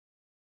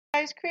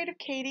Guys, Creative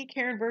Katie,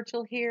 Karen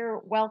Burchill here.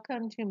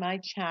 Welcome to my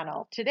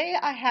channel. Today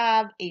I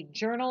have a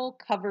journal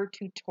cover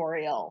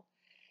tutorial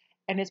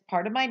and it's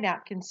part of my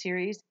napkin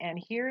series.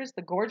 And here's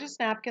the gorgeous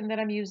napkin that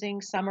I'm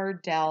using, Summer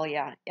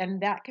Dahlia.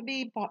 And that can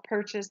be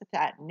purchased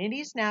at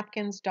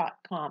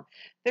nittiesnapkins.com.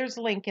 There's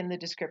a link in the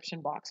description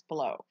box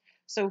below.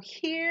 So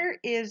here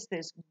is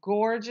this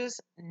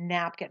gorgeous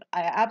napkin.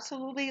 I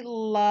absolutely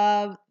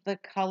love the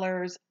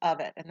colors of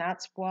it, and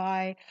that's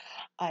why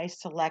I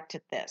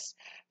selected this.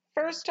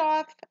 First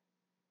off,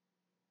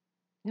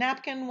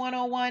 Napkin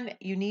 101,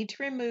 you need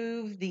to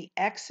remove the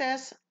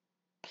excess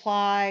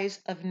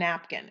plies of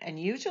napkin, and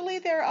usually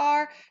there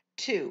are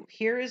two.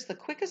 Here is the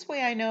quickest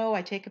way I know.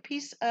 I take a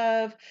piece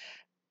of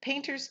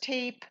painter's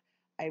tape,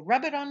 I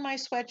rub it on my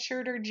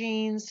sweatshirt or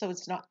jeans so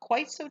it's not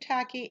quite so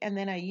tacky, and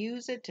then I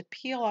use it to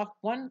peel off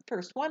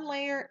first one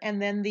layer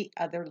and then the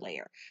other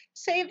layer.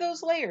 Save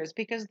those layers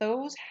because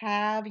those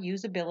have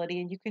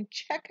usability, and you can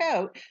check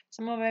out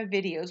some of my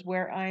videos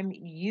where I'm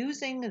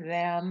using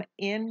them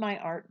in my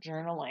art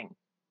journaling.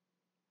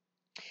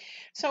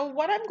 So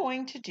what I'm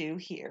going to do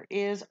here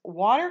is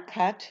water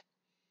cut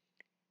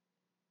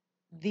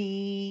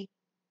the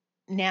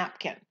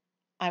napkin.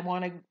 I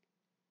want to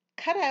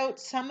cut out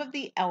some of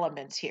the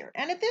elements here.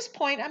 And at this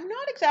point, I'm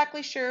not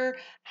exactly sure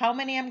how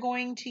many I'm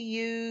going to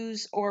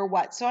use or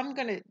what. So I'm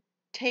going to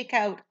take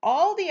out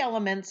all the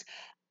elements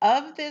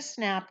of this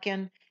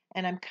napkin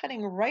and I'm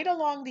cutting right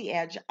along the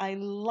edge. I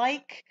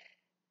like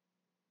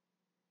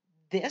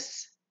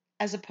this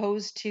as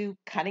opposed to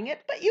cutting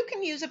it, but you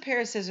can use a pair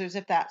of scissors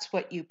if that's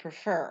what you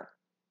prefer.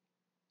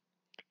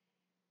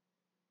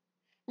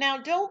 Now,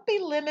 don't be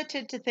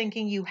limited to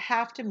thinking you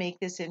have to make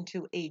this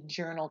into a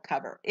journal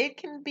cover. It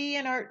can be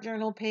an art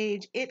journal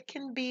page. It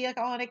can be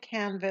on a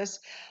canvas,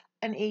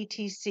 an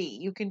ATC.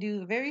 You can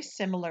do a very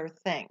similar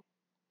thing.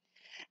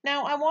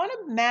 Now, I want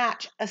to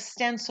match a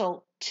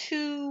stencil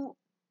to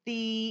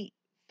the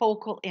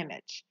focal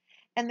image.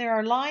 And there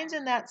are lines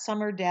in that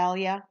Summer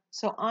Dahlia,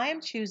 so I am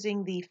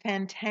choosing the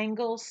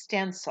Fantangle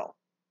stencil.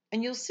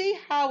 And you'll see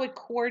how it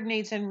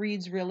coordinates and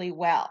reads really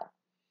well.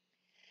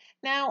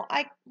 Now,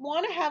 I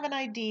want to have an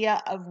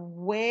idea of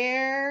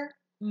where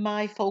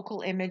my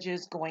focal image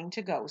is going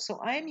to go. So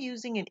I'm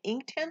using an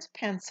Inktense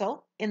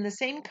pencil in the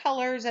same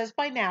colors as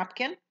my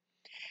napkin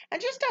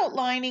and just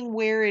outlining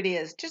where it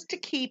is, just to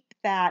keep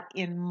that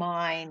in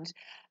mind.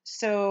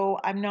 So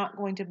I'm not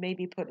going to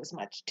maybe put as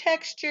much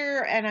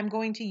texture, and I'm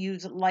going to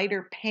use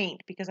lighter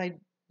paint because I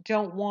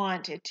don't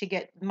want it to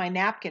get my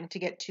napkin to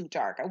get too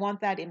dark. I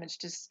want that image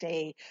to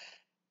stay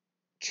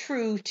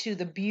true to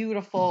the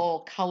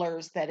beautiful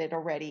colors that it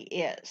already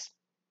is.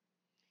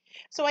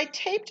 So I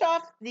taped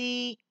off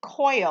the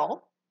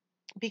coil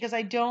because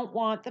I don't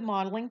want the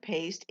modeling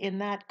paste in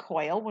that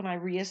coil when I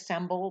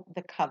reassemble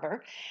the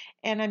cover.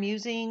 And I'm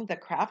using the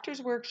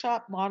Crafter's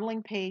Workshop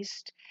modeling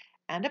paste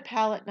and a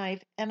palette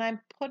knife, and I'm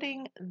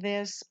putting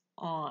this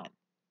on.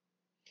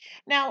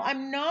 Now,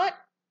 I'm not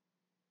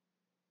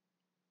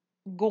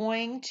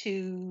going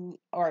to,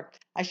 or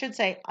I should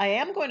say, I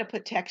am going to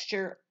put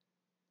texture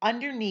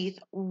underneath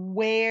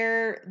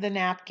where the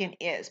napkin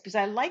is because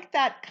I like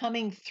that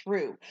coming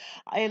through.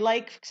 I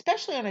like,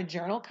 especially on a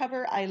journal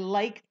cover, I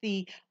like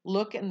the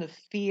look and the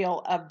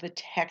feel of the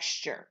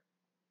texture.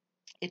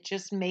 It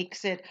just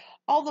makes it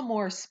all the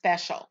more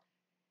special.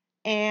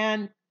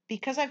 And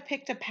because I've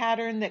picked a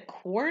pattern that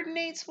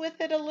coordinates with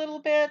it a little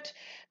bit,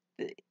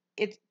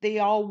 they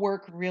all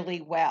work really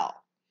well.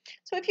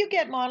 So if you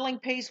get modeling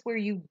paste where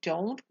you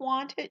don't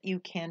want it, you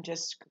can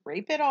just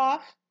scrape it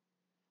off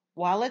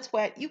while it's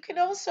wet. You can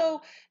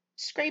also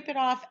scrape it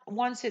off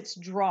once it's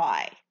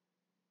dry.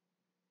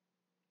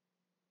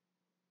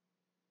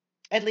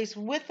 At least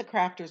with the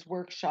Crafter's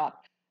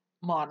Workshop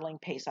modeling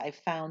paste, I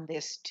found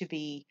this to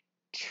be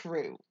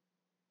true.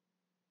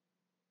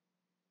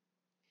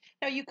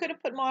 Now you could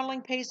have put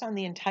modeling paste on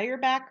the entire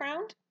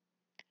background.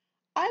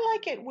 I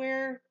like it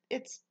where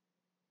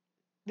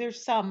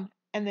there's some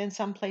and then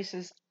some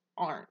places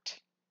aren't.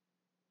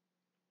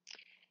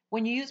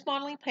 When you use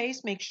modeling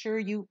paste, make sure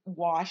you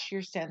wash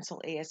your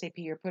stencil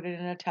ASAP or put it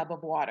in a tub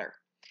of water.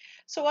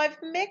 So I've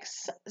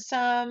mixed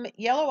some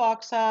yellow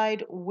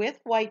oxide with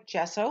white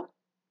gesso.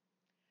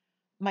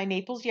 My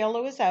Naples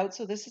yellow is out,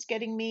 so this is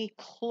getting me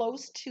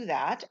close to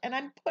that. And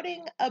I'm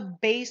putting a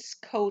base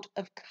coat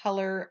of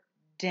color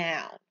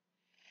down.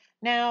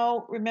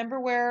 Now, remember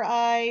where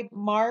I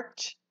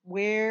marked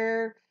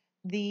where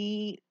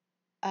the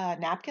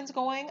napkin's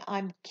going?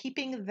 I'm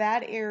keeping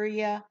that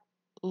area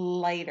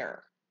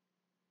lighter.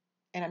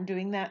 And I'm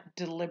doing that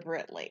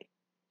deliberately.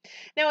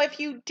 Now, if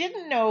you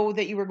didn't know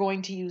that you were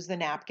going to use the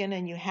napkin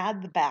and you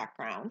had the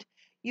background,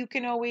 you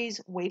can always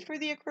wait for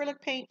the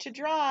acrylic paint to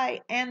dry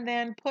and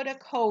then put a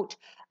coat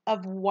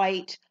of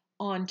white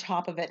on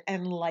top of it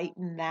and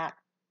lighten that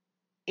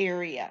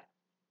area.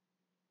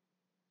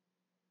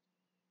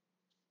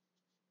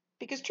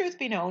 Because truth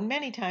be known,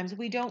 many times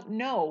we don't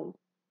know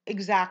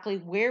exactly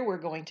where we're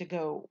going to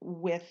go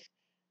with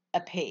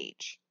a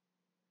page.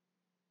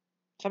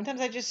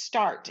 Sometimes I just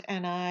start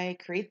and I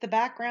create the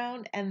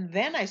background and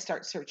then I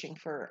start searching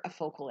for a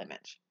focal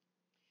image.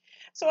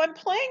 So I'm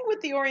playing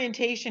with the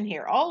orientation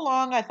here. All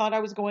along, I thought I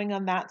was going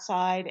on that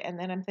side, and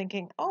then I'm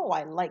thinking, oh,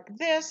 I like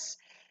this.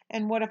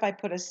 And what if I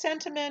put a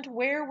sentiment?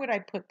 Where would I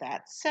put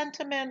that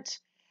sentiment?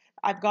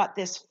 I've got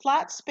this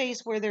flat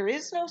space where there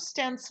is no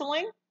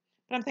stenciling,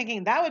 but I'm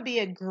thinking that would be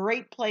a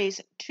great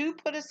place to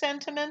put a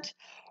sentiment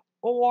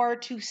or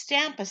to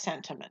stamp a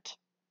sentiment.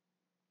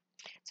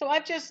 So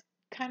I've just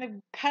kind of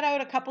cut out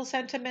a couple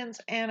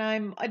sentiments and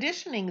I'm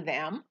additioning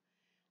them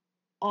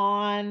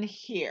on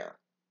here.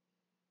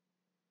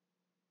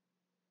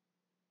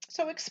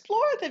 So explore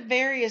the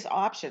various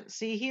options.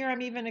 See here,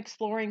 I'm even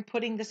exploring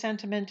putting the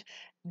sentiment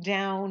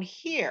down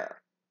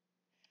here.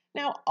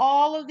 Now,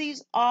 all of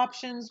these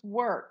options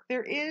work.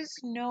 There is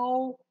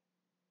no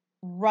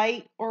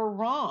right or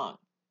wrong.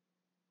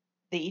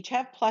 They each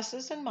have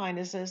pluses and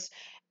minuses.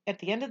 At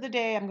the end of the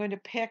day, I'm going to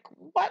pick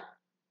what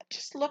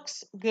just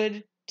looks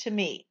good to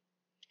me.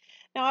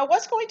 Now, I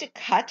was going to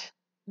cut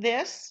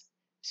this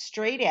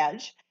straight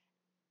edge,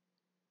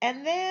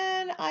 and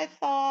then I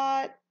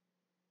thought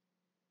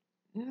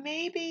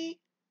maybe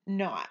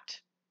not.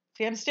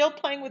 See, I'm still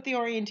playing with the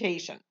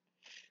orientation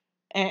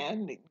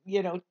and,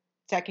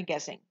 second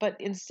guessing. But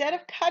instead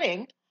of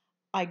cutting,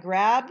 I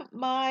grab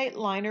my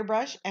liner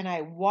brush and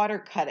I water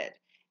cut it.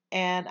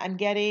 And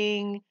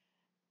I'm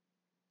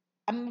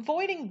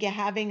avoiding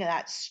having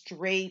that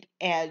straight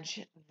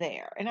edge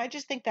there. And I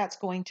just think that's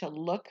going to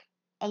look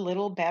a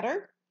little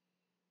better.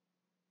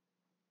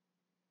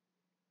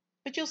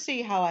 But you'll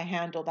see how I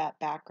handle that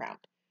background.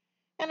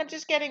 And I'm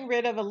just getting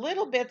rid of a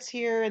little bits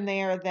here and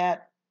there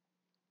that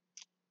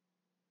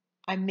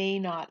I may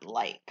not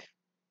like.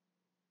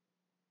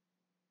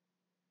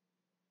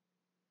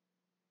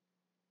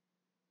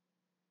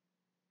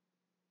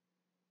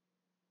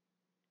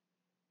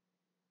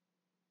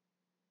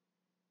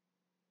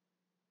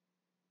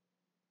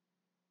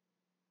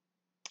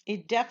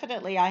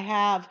 I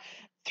have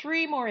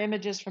 3 more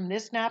images from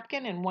this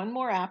napkin and 1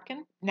 more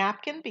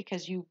napkin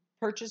because you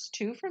purchased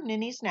 2 from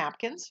Ninny's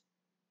Napkins.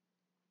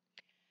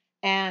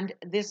 And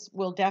this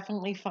will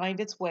definitely find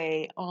its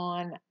way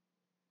on,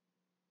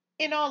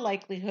 in all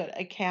likelihood,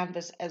 a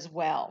canvas as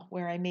well,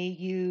 where I may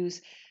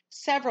use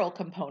several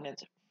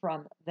components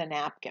from the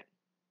napkin.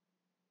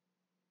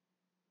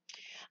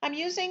 I'm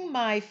using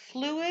my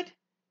fluid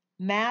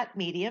matte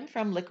medium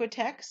from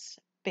Liquitex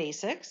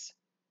Basics,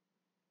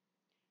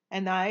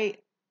 and I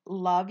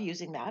love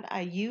using that.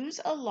 I use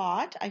a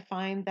lot. I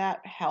find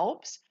that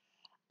helps.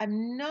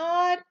 I'm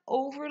not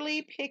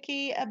overly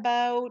picky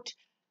about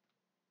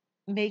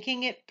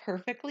making it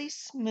perfectly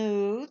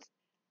smooth.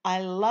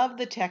 I love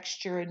the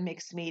texture in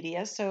mixed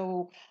media,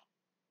 so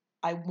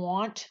I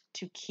want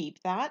to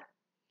keep that.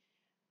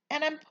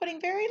 And I'm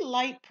putting very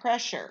light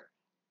pressure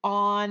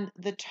on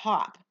the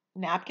top.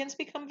 Napkins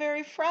become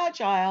very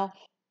fragile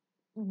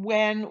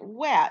when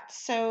wet,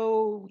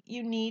 so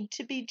you need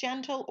to be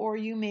gentle or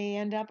you may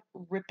end up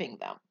ripping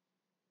them.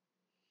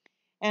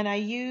 And I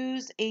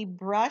use a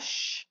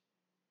brush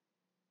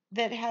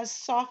that has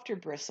softer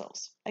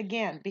bristles,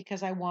 again,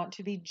 because I want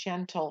to be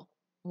gentle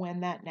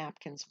when that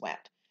napkin's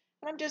wet.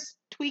 And I'm just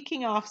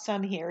tweaking off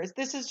some here.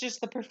 This is just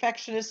the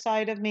perfectionist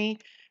side of me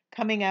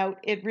coming out.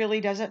 It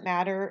really doesn't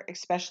matter,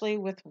 especially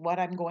with what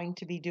I'm going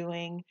to be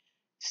doing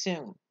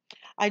soon.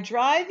 I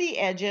dry the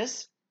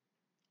edges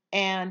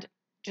and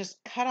just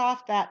cut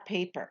off that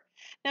paper.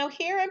 Now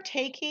here I'm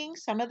taking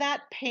some of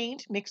that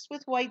paint mixed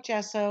with white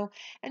gesso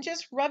and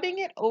just rubbing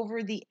it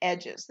over the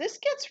edges. This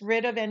gets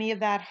rid of any of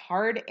that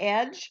hard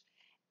edge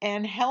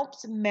and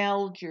helps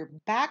meld your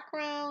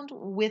background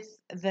with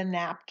the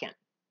napkin.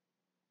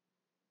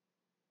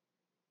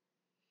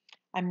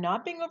 I'm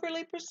not being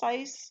overly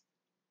precise.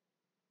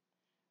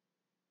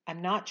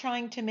 I'm not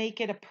trying to make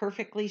it a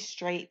perfectly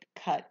straight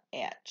cut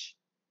edge.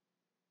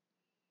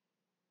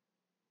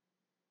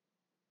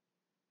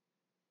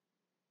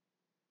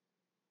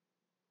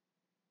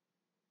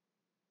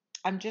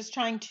 I'm just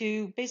trying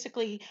to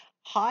basically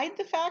hide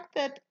the fact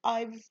that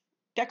I've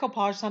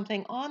decoupaged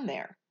something on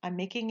there. I'm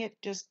making it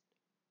just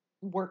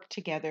work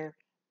together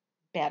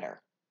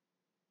better.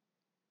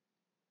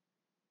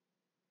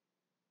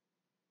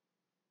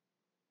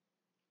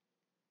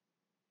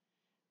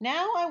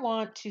 Now I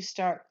want to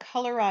start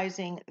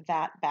colorizing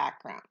that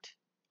background.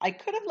 I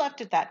could have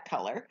left it that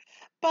color,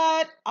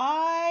 but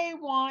I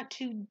want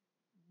to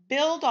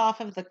build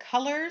off of the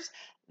colors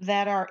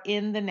that are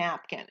in the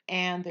napkin.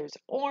 And there's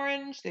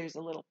orange, there's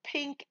a little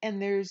pink, and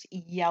there's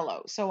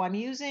yellow. So I'm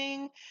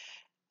using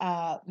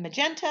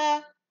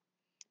magenta,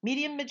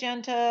 medium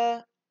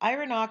magenta,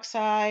 iron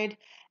oxide,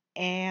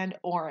 and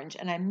orange.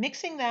 And I'm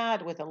mixing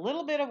that with a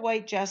little bit of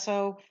white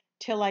gesso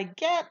till I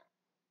get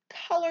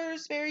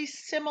colors very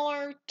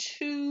similar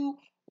to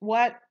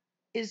what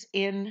is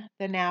in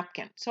the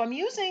napkin. So I'm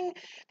using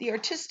the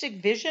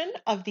artistic vision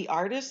of the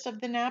artist of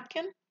the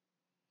napkin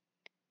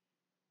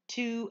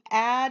to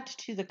add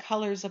to the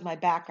colors of my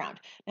background.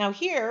 Now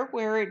here,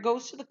 where it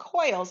goes to the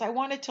coils, I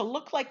want it to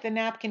look like the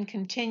napkin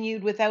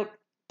continued without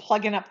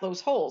plugging up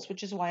those holes,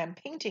 which is why I'm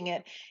painting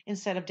it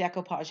instead of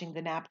decoupaging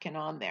the napkin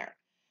on there.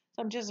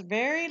 So I'm just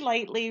very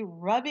lightly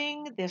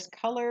rubbing this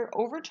color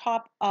over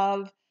top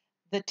of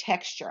the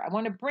texture. I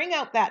want to bring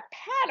out that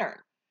pattern.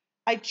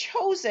 I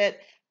chose it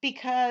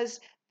because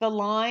the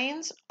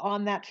lines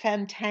on that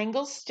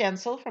Fantangle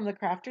stencil from the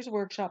Crafter's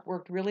Workshop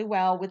worked really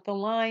well with the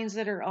lines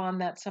that are on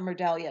that Summer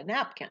Dahlia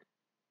napkin.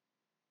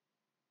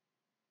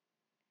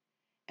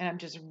 And I'm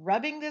just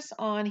rubbing this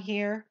on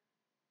here,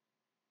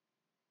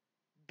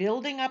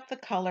 building up the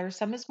color.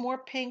 Some is more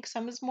pink,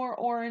 some is more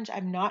orange.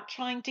 I'm not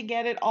trying to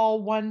get it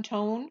all one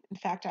tone. In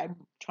fact, I'm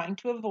trying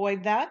to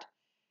avoid that.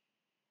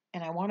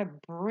 And I want to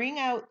bring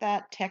out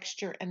that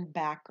texture and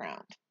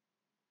background.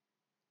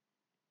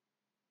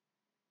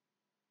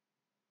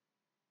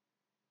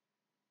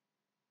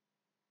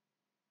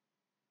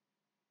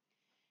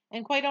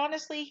 And quite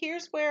honestly,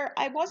 here's where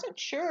I wasn't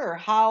sure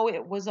how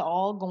it was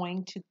all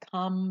going to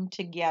come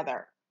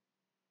together.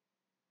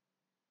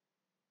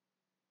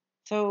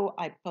 So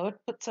I put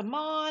some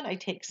on, I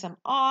take some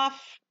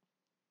off,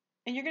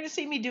 and you're going to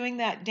see me doing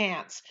that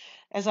dance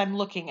as I'm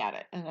looking at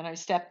it. And then I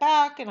step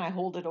back and I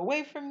hold it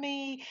away from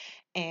me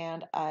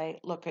and I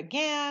look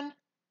again.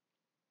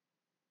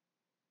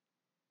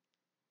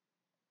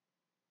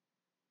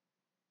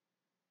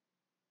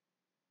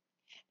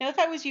 Now, if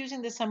I was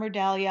using the Summer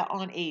Dahlia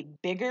on a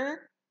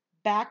bigger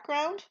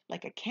background,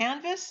 like a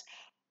canvas,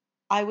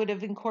 I would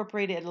have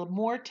incorporated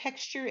more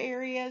texture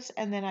areas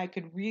and then I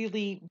could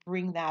really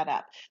bring that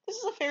up. This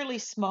is a fairly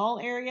small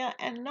area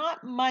and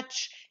not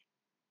much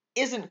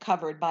isn't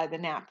covered by the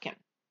napkin.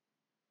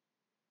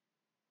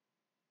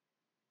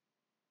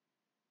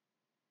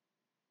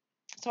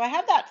 So I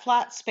have that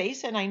flat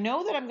space and I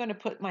know that I'm going to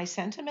put my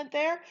sentiment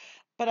there,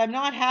 but I'm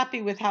not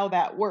happy with how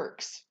that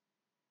works.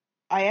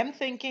 I am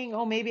thinking,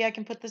 oh, maybe I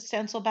can put the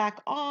stencil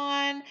back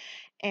on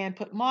and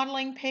put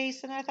modeling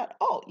paste. And I thought,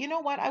 oh, you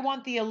know what? I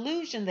want the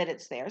illusion that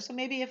it's there. So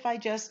maybe if I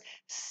just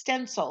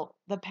stencil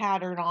the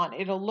pattern on,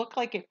 it'll look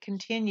like it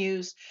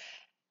continues.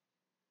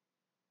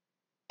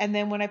 And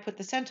then when I put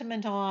the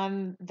sentiment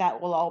on, that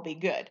will all be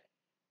good.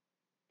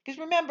 Because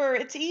remember,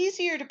 it's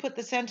easier to put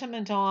the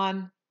sentiment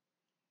on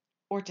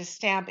or to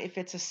stamp if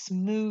it's a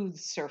smooth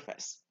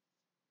surface.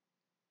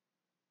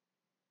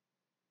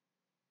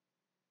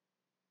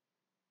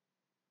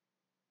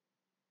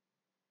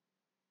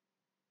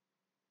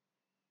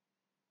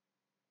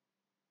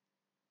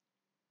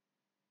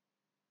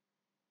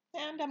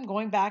 And I'm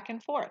going back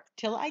and forth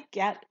till I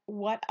get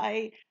what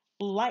I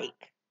like.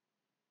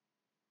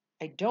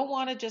 I don't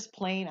want it just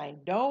plain. I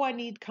know I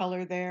need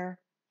color there.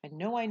 I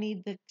know I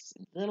need this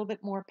little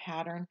bit more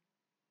pattern.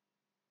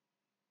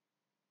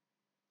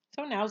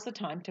 So now's the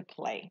time to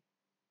play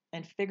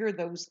and figure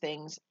those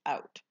things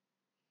out.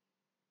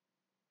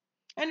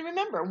 And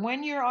remember,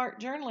 when you're art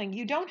journaling,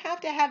 you don't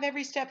have to have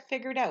every step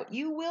figured out.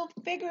 You will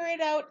figure it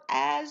out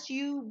as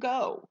you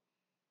go.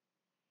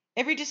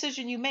 Every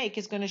decision you make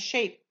is going to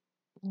shape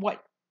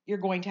what you're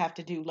going to have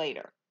to do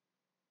later.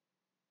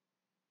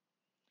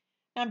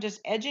 Now I'm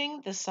just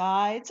edging the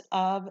sides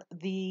of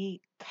the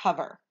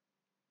cover.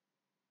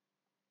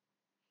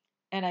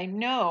 And I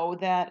know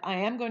that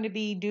I am going to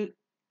be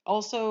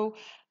also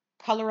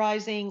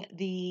colorizing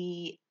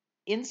the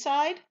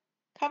inside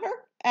cover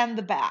and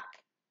the back.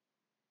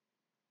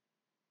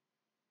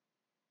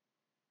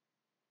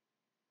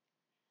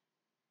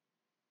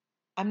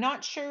 I'm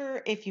not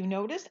sure if you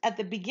noticed at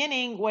the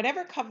beginning,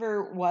 whatever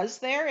cover was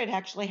there, it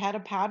actually had a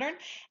pattern,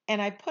 and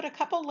I put a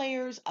couple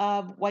layers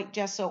of white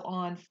gesso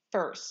on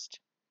first.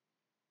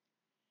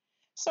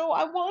 So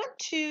I want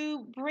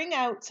to bring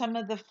out some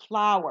of the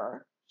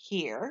flower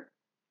here,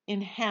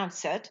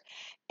 enhance it,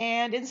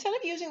 and instead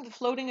of using the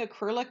floating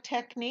acrylic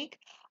technique,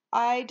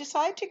 I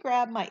decide to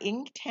grab my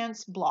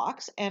Inktense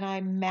blocks and I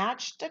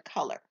matched the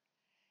color.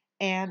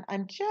 And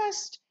I'm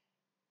just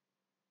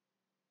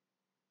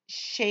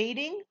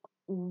shading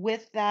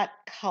with that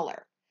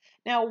color.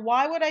 Now,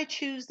 why would I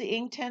choose the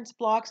Inktense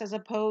blocks as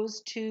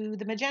opposed to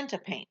the magenta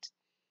paint?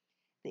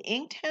 The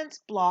Inktense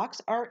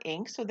blocks are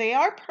ink, so they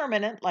are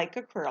permanent like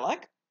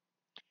acrylic.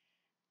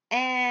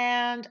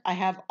 And I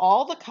have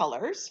all the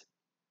colors,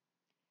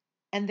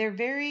 and they're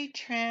very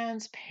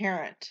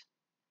transparent.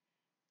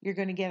 You're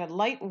going to get a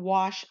light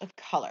wash of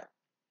color.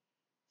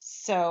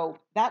 So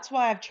that's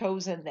why I've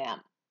chosen them.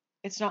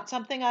 It's not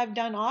something I've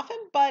done often,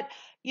 but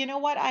you know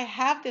what? I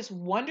have this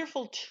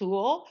wonderful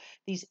tool,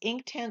 these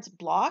Inktense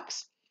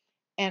blocks,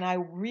 and I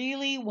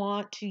really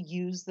want to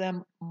use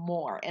them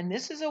more. And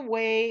this is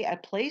a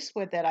place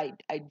where that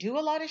I do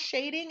a lot of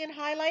shading and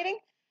highlighting.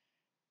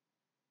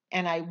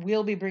 And I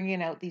will be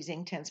bringing out these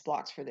Inktense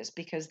blocks for this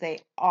because they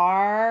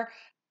are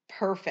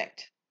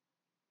perfect.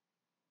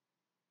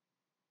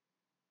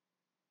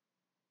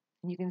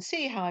 You can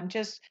see how I'm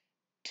just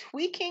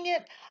tweaking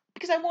it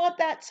because I want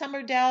that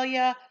Summer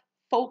Dahlia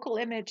focal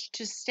image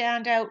to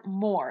stand out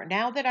more.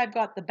 Now that I've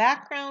got the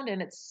background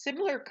and it's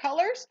similar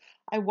colors,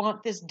 I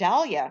want this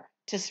Dahlia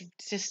to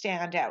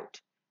stand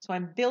out. So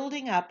I'm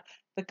building up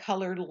the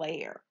color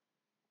layer.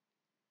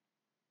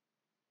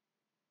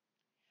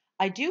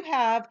 I do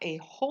have a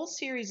whole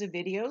series of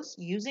videos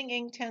using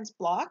Inktense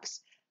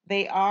blocks.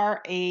 They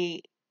are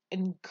a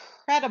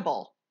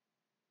incredible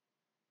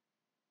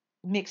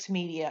mixed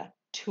media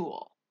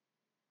tool.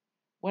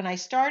 When I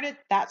started,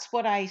 that's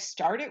what I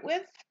started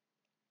with.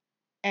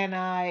 And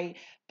I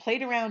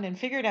played around and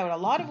figured out a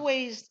lot of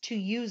ways to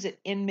use it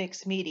in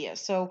mixed media.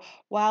 So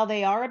while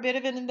they are a bit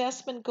of an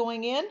investment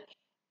going in,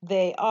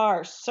 they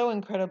are so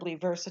incredibly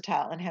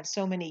versatile and have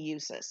so many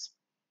uses.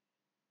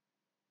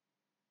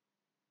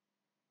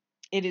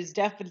 It is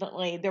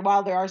definitely there.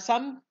 While there are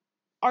some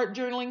art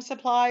journaling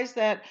supplies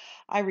that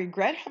I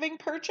regret having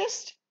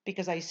purchased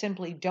because I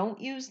simply don't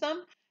use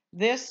them,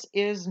 this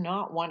is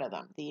not one of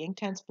them, the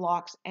Inktense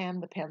blocks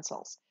and the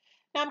pencils.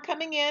 Now I'm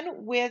coming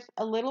in with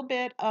a little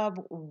bit of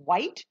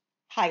white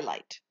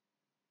highlight.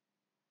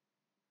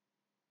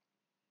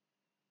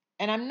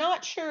 And I'm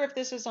not sure if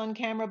this is on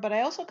camera, but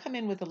I also come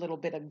in with a little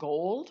bit of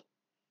gold.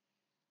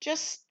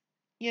 Just,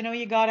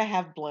 you got to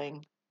have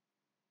bling.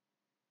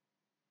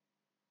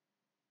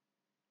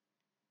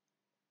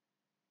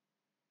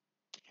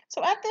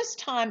 So at this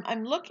time,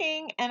 I'm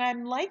looking and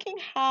I'm liking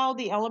how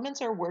the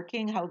elements are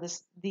working, how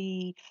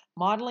the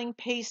modeling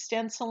paste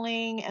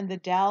stenciling and the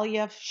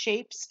Dahlia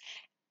shapes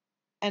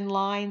and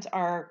lines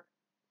are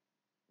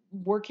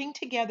working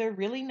together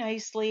really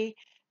nicely.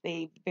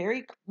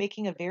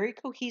 Making a very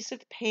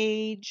cohesive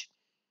page.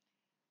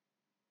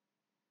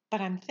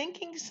 But I'm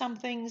thinking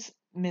something's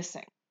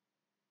missing.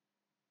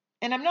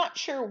 And I'm not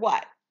sure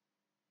what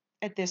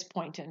at this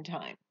point in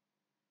time.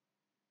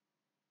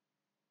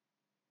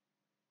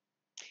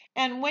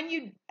 And when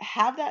you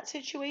have that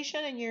situation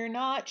and you're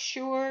not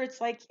sure,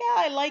 it's like, yeah,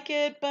 I like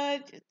it,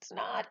 but it's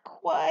not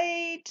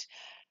quite.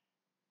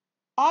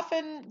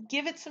 Often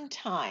give it some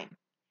time,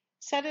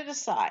 set it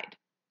aside.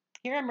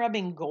 Here I'm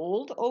rubbing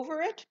gold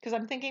over it because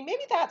I'm thinking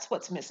maybe that's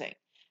what's missing.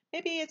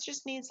 Maybe it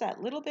just needs that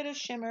little bit of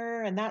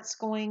shimmer and that's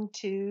going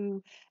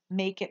to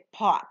make it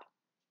pop.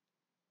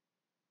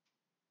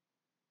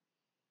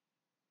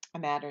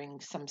 I'm adding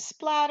some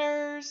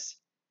splatters.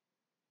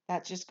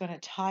 That's just going to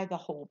tie the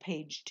whole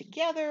page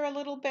together a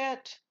little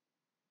bit.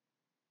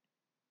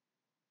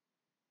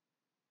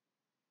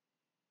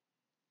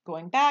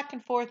 Going back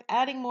and forth,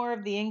 adding more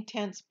of the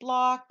Inktense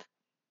block.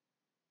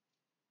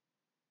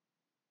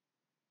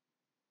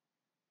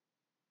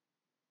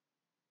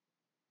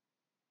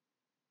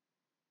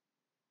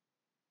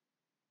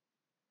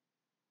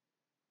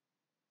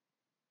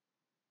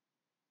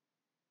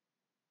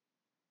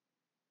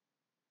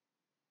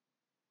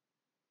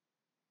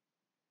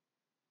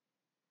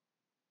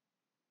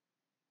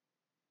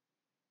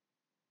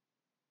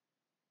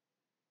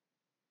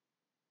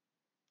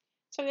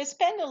 So you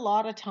spend a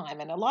lot of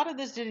time, and a lot of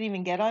this didn't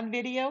even get on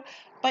video,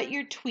 but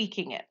you're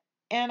tweaking it.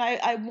 And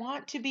I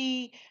want to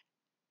be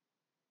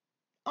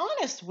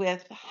honest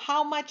with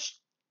how much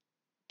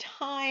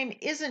time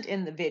isn't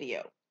in the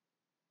video.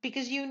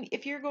 Because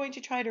if you're going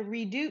to try to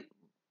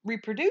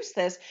reproduce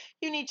this,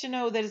 you need to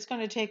know that it's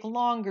going to take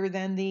longer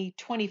than the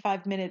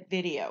 25-minute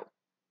video.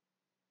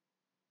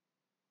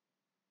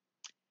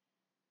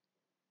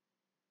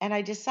 And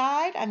I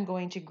decide I'm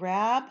going to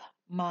grab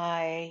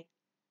my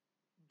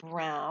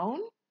brown,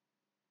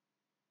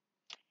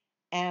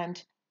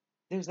 and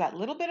there's that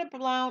little bit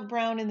of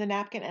brown in the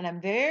napkin, and I'm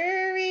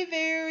very,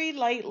 very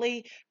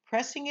lightly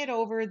pressing it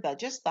over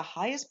just the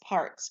highest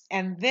parts.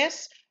 And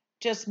this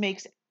just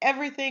makes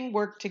everything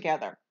work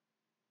together.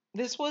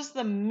 This was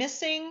the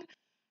missing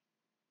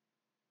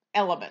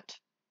element.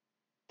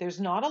 There's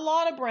not a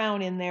lot of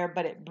brown in there,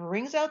 but it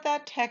brings out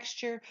that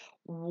texture,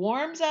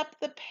 warms up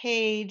the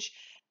page,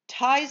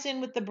 ties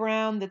in with the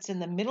brown that's in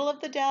the middle of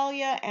the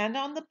dahlia and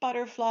on the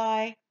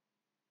butterfly.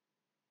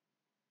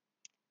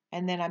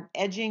 And then I'm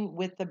edging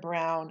with the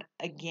brown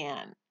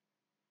again.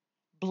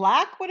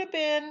 Black would have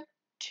been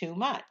too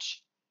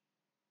much,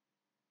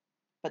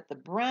 but the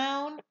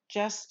brown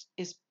just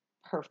is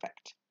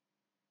perfect.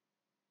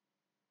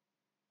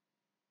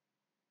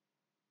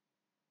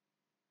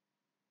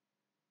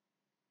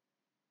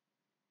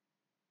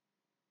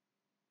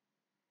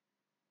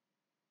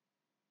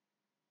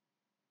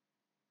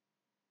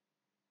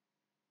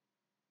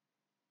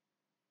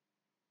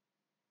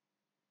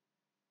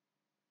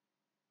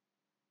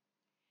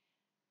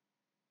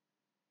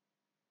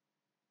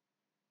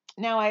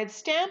 Now I had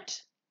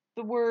stamped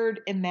the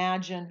word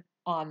imagine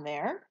on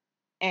there,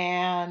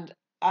 and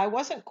I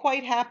wasn't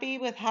quite happy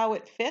with how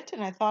it fit,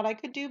 and I thought I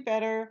could do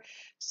better.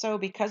 So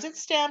because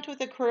it's stamped with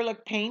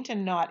acrylic paint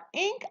and not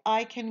ink,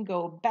 I can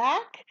go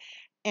back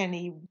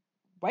and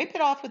wipe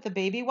it off with the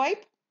baby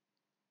wipe.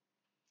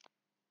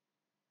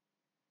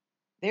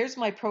 There's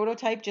my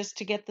prototype just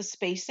to get the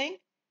spacing,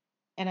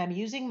 and I'm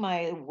using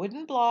my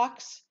wooden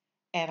blocks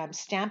and I'm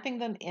stamping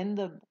them in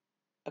the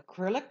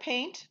acrylic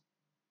paint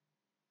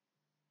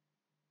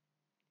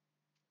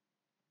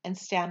and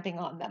stamping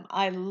on them.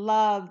 I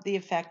love the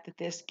effect that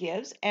this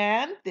gives,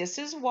 and this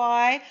is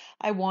why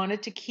I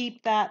wanted to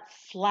keep that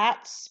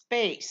flat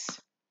space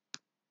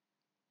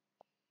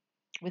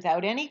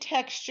without any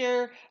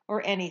texture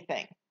or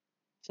anything.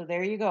 So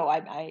there you go.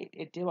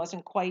 It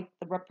wasn't quite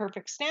the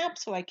perfect stamp,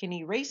 so I can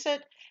erase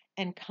it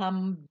and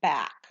come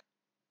back.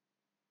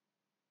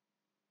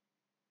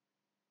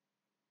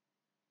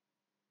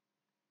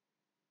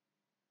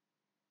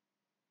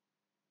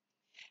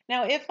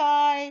 Now, if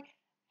I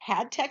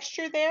had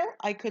texture there,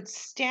 I could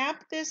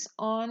stamp this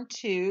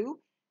onto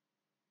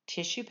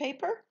tissue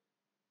paper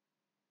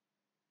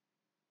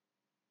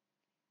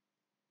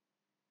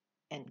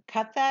and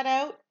cut that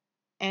out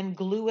and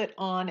glue it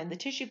on, and the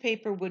tissue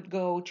paper would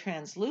go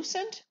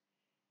translucent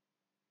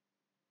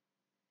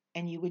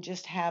and you would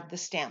just have the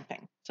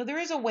stamping. So there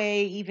is a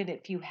way, even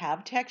if you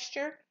have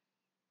texture.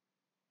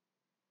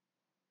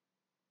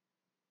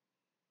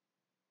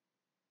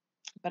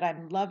 But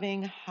I'm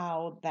loving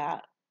how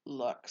that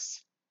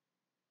looks.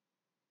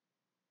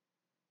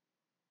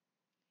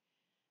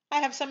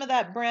 I have some of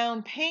that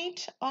brown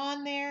paint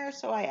on there,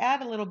 so I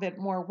add a little bit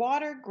more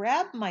water,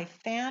 grab my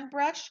fan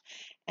brush,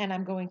 and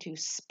I'm going to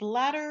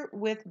splatter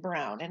with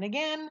brown. And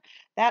again,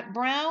 that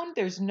brown,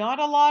 there's not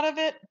a lot of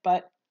it,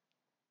 but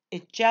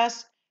it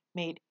just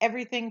made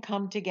everything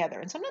come together.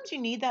 And sometimes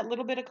you need that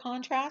little bit of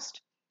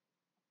contrast.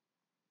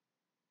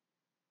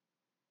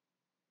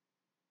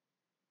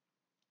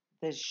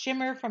 The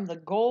shimmer from the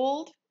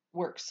gold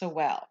works so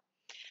well.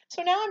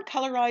 So now I'm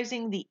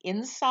colorizing the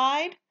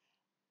inside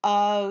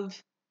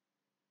of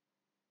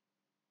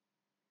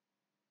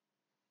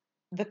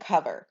the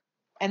cover.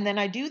 And then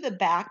I do the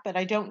back, but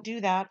I don't do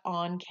that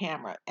on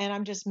camera. And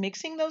I'm just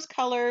mixing those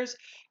colors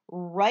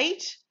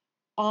right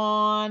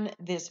on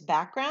this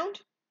background.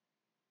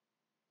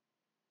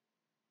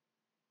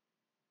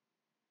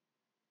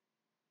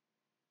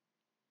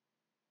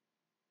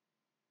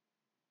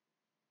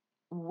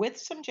 With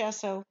some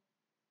gesso.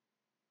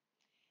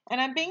 And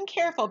I'm being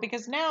careful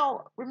because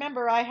now,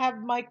 remember, I have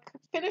my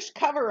finished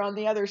cover on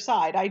the other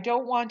side. I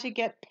don't want to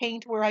get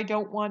paint where I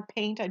don't want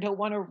paint. I don't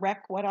want to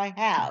wreck what I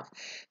have.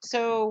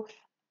 So,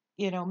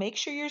 make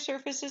sure your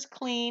surface is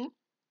clean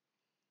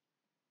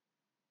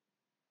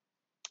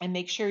and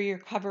make sure your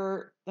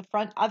cover, the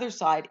front other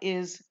side,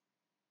 is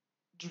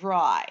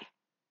dry.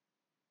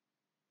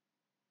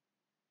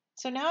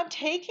 So now I'm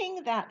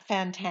taking that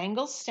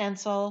Fantangle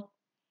stencil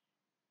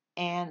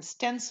and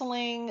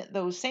stenciling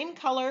those same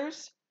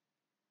colors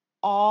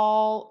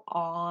all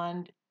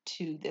on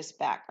to this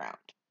background.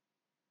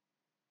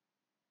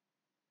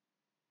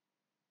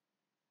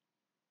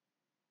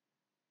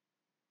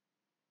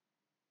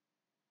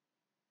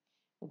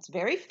 It's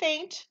very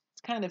faint.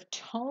 It's kind of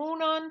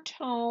tone on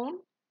tone.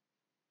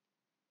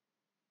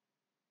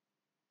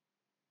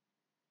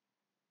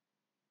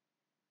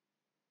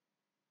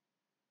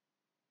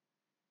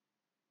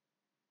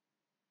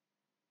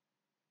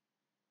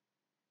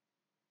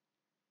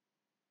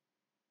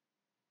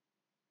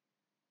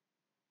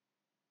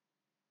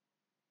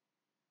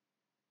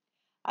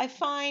 I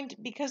find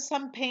because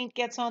some paint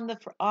gets on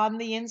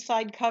the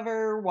inside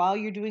cover while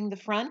you're doing the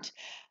front,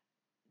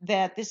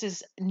 that this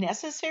is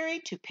necessary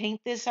to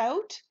paint this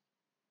out.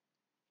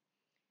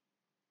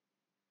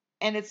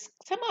 And it's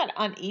somewhat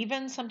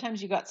uneven.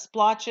 Sometimes you got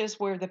splotches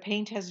where the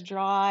paint has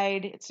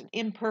dried. It's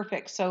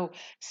imperfect. So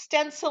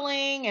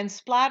stenciling and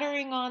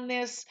splattering on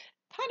this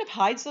kind of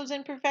hides those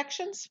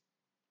imperfections.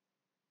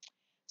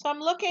 So I'm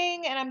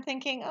looking and I'm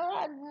thinking, oh,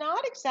 I'm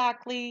not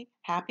exactly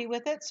happy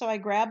with it. So I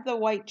grab the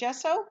white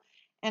gesso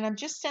and I'm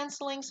just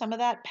stenciling some of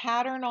that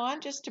pattern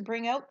on just to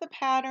bring out the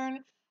pattern,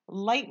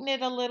 lighten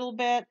it a little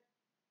bit.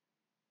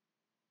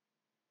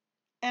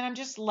 And I'm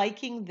just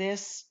liking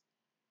this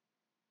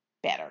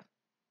better.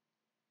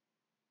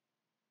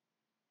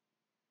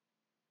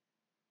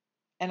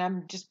 And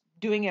I'm just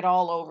doing it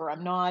all over.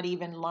 I'm not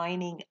even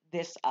lining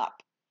this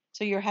up.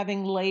 So you're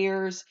having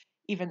layers,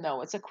 even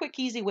though it's a quick,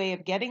 easy way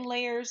of getting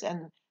layers,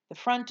 and the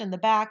front and the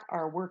back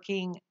are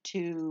working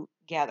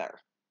together.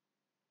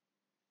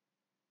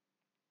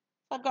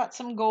 I've got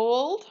some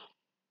gold,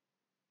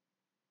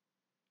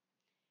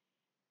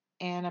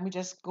 and I'm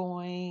just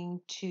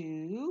going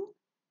to,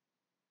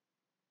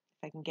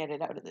 if I can get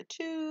it out of the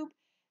tube,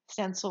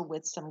 stencil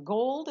with some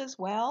gold as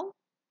well.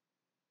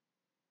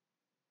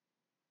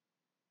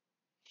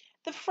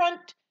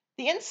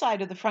 The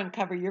inside of the front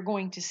cover, you're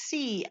going to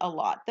see a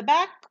lot. The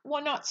back,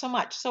 well, not so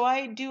much. So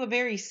I do a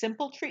very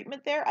simple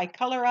treatment there. I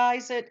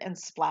colorize it and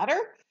splatter.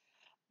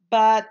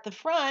 But the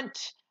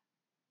front,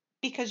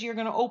 because you're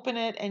going to open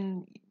it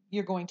and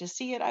you're going to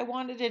see it, I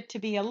wanted it to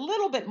be a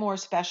little bit more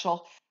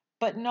special,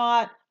 but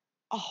not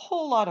a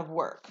whole lot of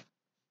work.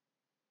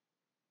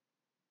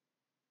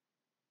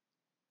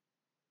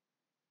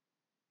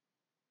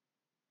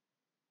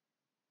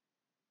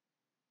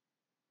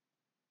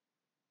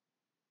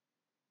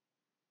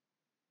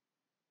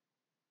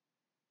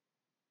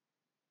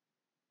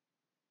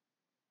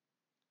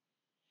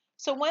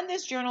 So when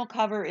this journal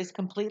cover is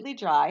completely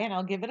dry, and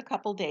I'll give it a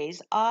couple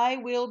days, I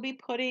will be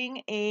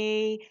putting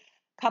a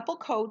couple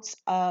coats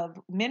of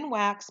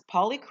Minwax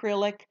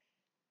polyacrylic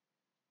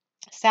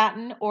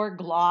satin or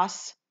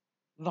gloss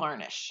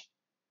varnish.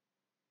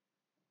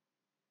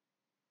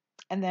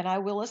 And then I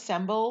will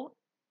assemble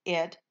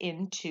it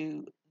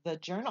into the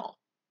journal.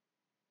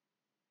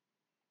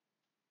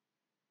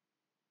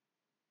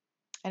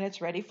 And it's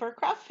ready for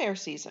craft fair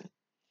season.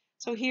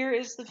 So here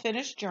is the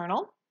finished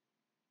journal.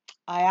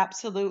 I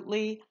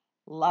absolutely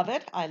love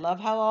it. I love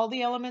how all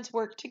the elements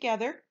work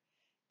together.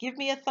 Give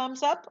me a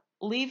thumbs up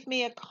leave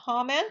me a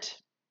comment.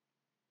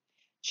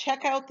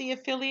 Check out the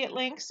affiliate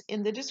links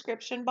in the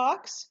description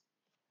box.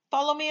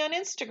 Follow me on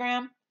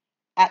Instagram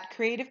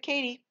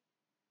 @CreativeKatie.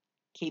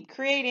 Keep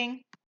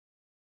creating.